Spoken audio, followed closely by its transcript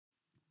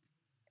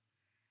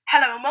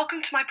Hello and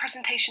welcome to my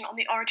presentation on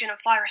the origin of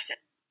viruses.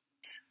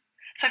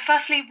 So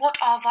firstly, what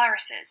are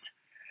viruses?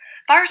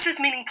 Viruses,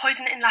 meaning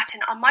poison in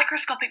Latin, are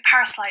microscopic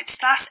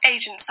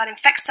parasites/agents that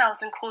infect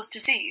cells and cause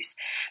disease.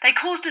 They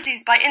cause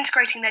disease by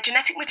integrating their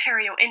genetic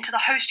material into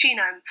the host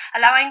genome,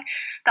 allowing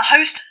the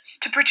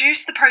host to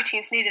produce the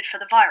proteins needed for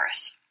the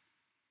virus.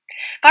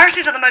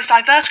 Viruses are the most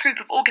diverse group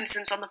of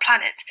organisms on the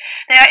planet.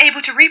 They are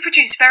able to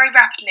reproduce very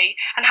rapidly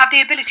and have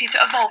the ability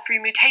to evolve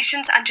through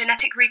mutations and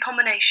genetic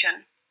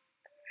recombination.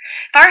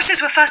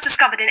 Viruses were first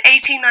discovered in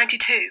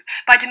 1892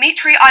 by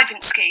Dmitry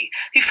Ivanitsky,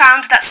 who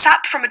found that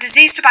sap from a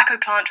diseased tobacco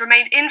plant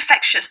remained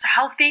infectious to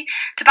healthy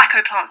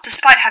tobacco plants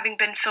despite having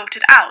been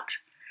filtered out.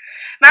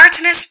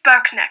 Martinus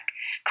Berknek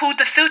called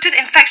the filtered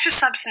infectious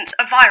substance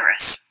a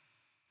virus.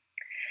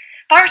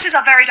 Viruses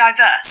are very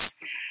diverse.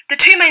 The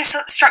two main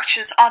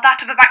structures are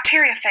that of a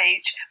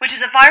bacteriophage, which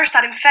is a virus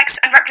that infects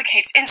and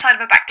replicates inside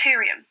of a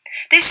bacterium.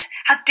 This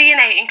has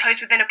DNA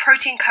enclosed within a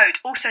protein coat,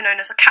 also known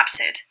as a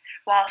capsid,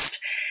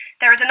 whilst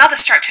there is another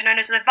structure known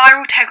as the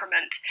viral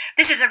tegument.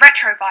 This is a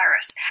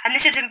retrovirus, and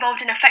this is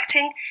involved in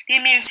affecting the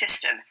immune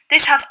system.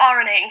 This has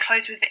RNA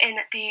enclosed within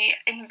the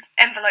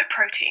envelope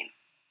protein.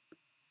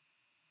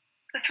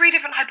 The three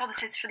different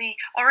hypotheses for the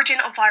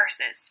origin of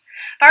viruses.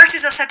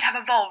 Viruses are said to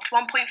have evolved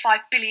 1.5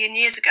 billion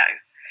years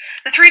ago.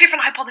 The three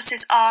different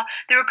hypotheses are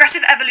the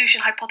regressive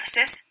evolution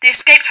hypothesis, the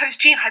escaped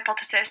host gene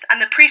hypothesis, and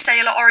the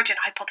precellular origin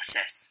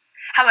hypothesis.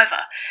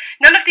 However,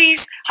 none of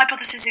these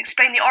hypotheses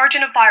explain the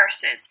origin of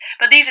viruses,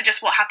 but these are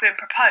just what have been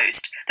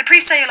proposed. The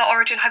precellular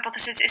origin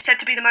hypothesis is said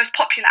to be the most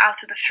popular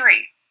out of the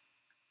three.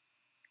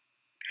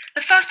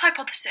 The first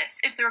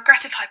hypothesis is the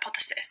regressive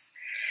hypothesis.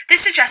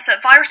 This suggests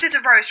that viruses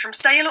arose from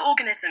cellular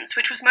organisms,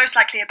 which was most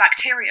likely a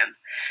bacterium.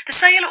 The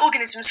cellular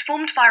organisms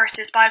formed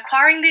viruses by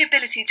acquiring the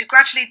ability to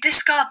gradually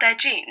discard their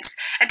genes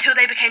until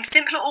they became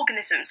simpler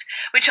organisms,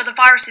 which are the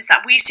viruses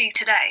that we see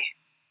today.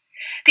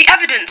 The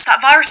evidence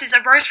that viruses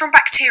arose from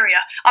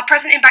bacteria are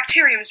present in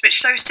bacteriums which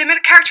show similar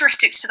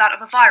characteristics to that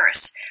of a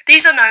virus.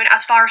 These are known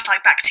as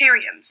virus-like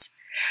bacteriums.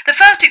 The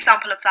first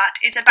example of that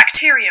is a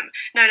bacterium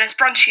known as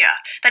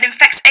Bronchia that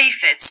infects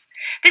aphids.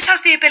 This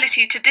has the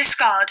ability to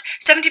discard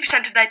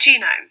 70% of their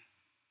genome.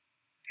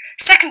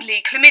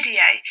 Secondly,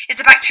 Chlamydia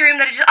is a bacterium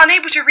that is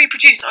unable to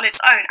reproduce on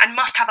its own and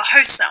must have a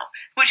host cell,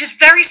 which is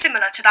very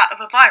similar to that of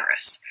a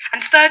virus.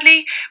 And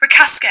thirdly,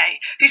 Ricascae,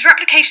 whose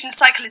replication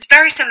cycle is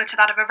very similar to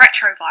that of a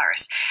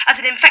retrovirus, as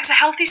it infects a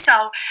healthy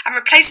cell and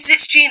replaces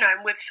its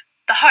genome with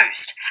the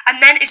host,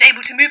 and then is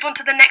able to move on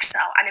to the next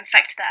cell and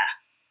infect there.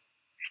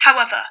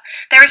 However,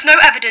 there is no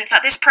evidence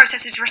that this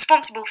process is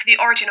responsible for the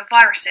origin of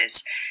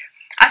viruses,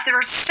 as the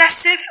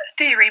recessive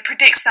theory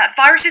predicts that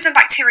viruses and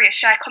bacteria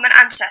share common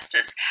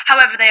ancestors.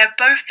 However, they are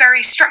both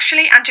very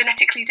structurally and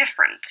genetically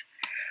different.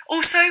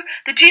 Also,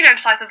 the genome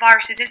size of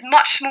viruses is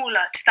much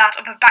smaller to that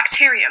of a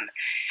bacterium,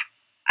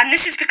 and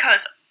this is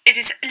because it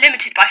is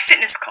limited by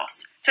fitness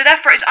costs, so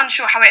therefore it is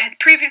unsure how it had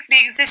previously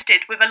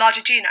existed with a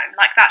larger genome,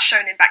 like that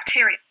shown in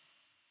bacteria.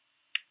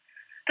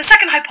 The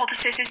second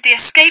hypothesis is the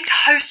escaped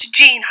host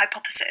gene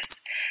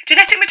hypothesis.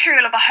 Genetic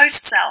material of a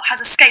host cell has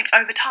escaped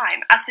over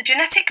time, as the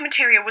genetic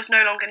material was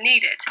no longer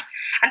needed,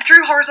 and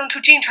through horizontal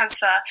gene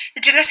transfer,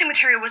 the genetic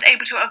material was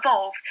able to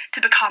evolve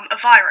to become a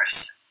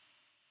virus.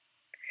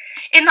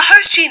 In the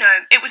host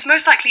genome, it was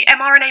most likely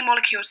mRNA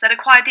molecules that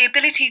acquired the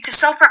ability to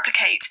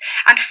self-replicate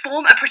and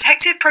form a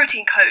protective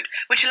protein coat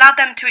which allowed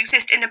them to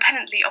exist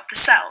independently of the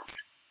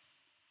cells.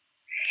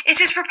 It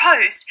is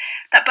proposed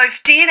that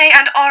both DNA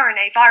and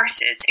RNA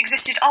viruses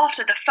existed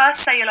after the first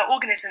cellular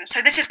organism,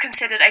 so this is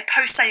considered a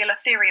post-cellular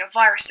theory of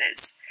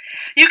viruses.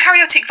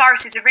 Eukaryotic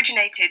viruses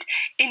originated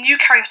in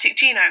eukaryotic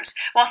genomes,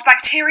 whilst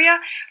bacteria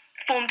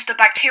formed the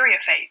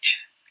bacteriophage.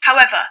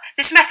 However,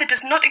 this method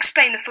does not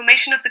explain the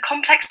formation of the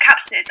complex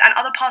capsids and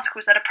other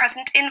particles that are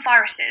present in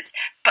viruses,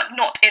 but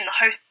not in the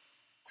host.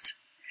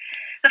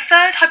 The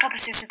third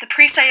hypothesis is the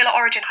precellular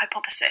origin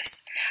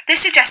hypothesis.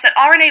 This suggests that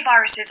RNA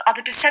viruses are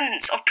the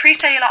descendants of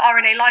precellular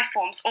RNA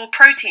lifeforms, or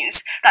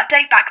proteins, that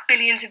date back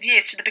billions of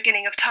years to the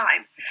beginning of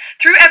time.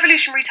 Through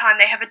evolutionary time,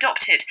 they have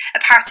adopted a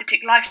parasitic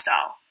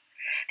lifestyle.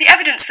 The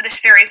evidence for this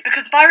theory is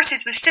because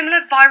viruses with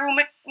similar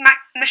viral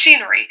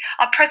machinery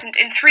are present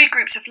in three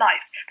groups of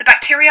life: the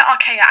bacteria,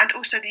 archaea, and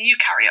also the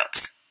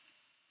eukaryotes.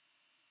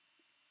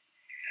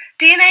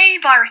 DNA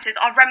viruses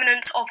are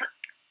remnants of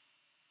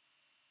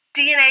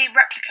DNA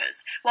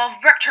replicas, while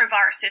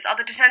retroviruses are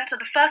the descendants of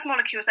the first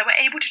molecules that were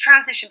able to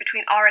transition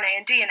between RNA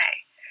and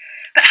DNA.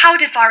 But how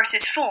did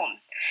viruses form?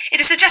 It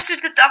is suggested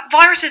that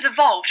viruses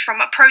evolved from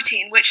a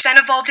protein, which then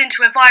evolved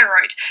into a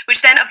viroid,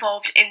 which then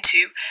evolved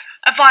into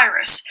a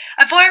virus.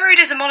 A viroid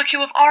is a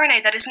molecule of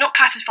RNA that is not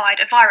classified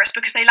a virus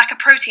because they lack a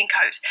protein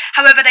coat.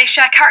 However, they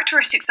share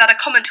characteristics that are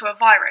common to a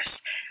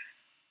virus.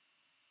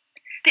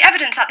 The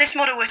evidence that this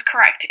model is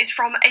correct is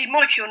from a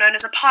molecule known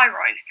as a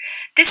pyroin.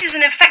 This is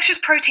an infectious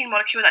protein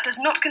molecule that does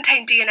not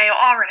contain DNA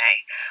or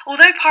RNA.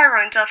 Although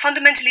pyroins are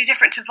fundamentally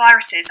different to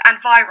viruses and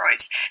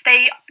viroids,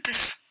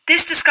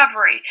 this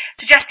discovery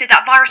suggested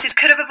that viruses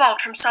could have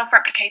evolved from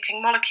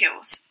self-replicating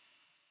molecules.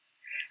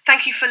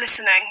 Thank you for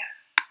listening.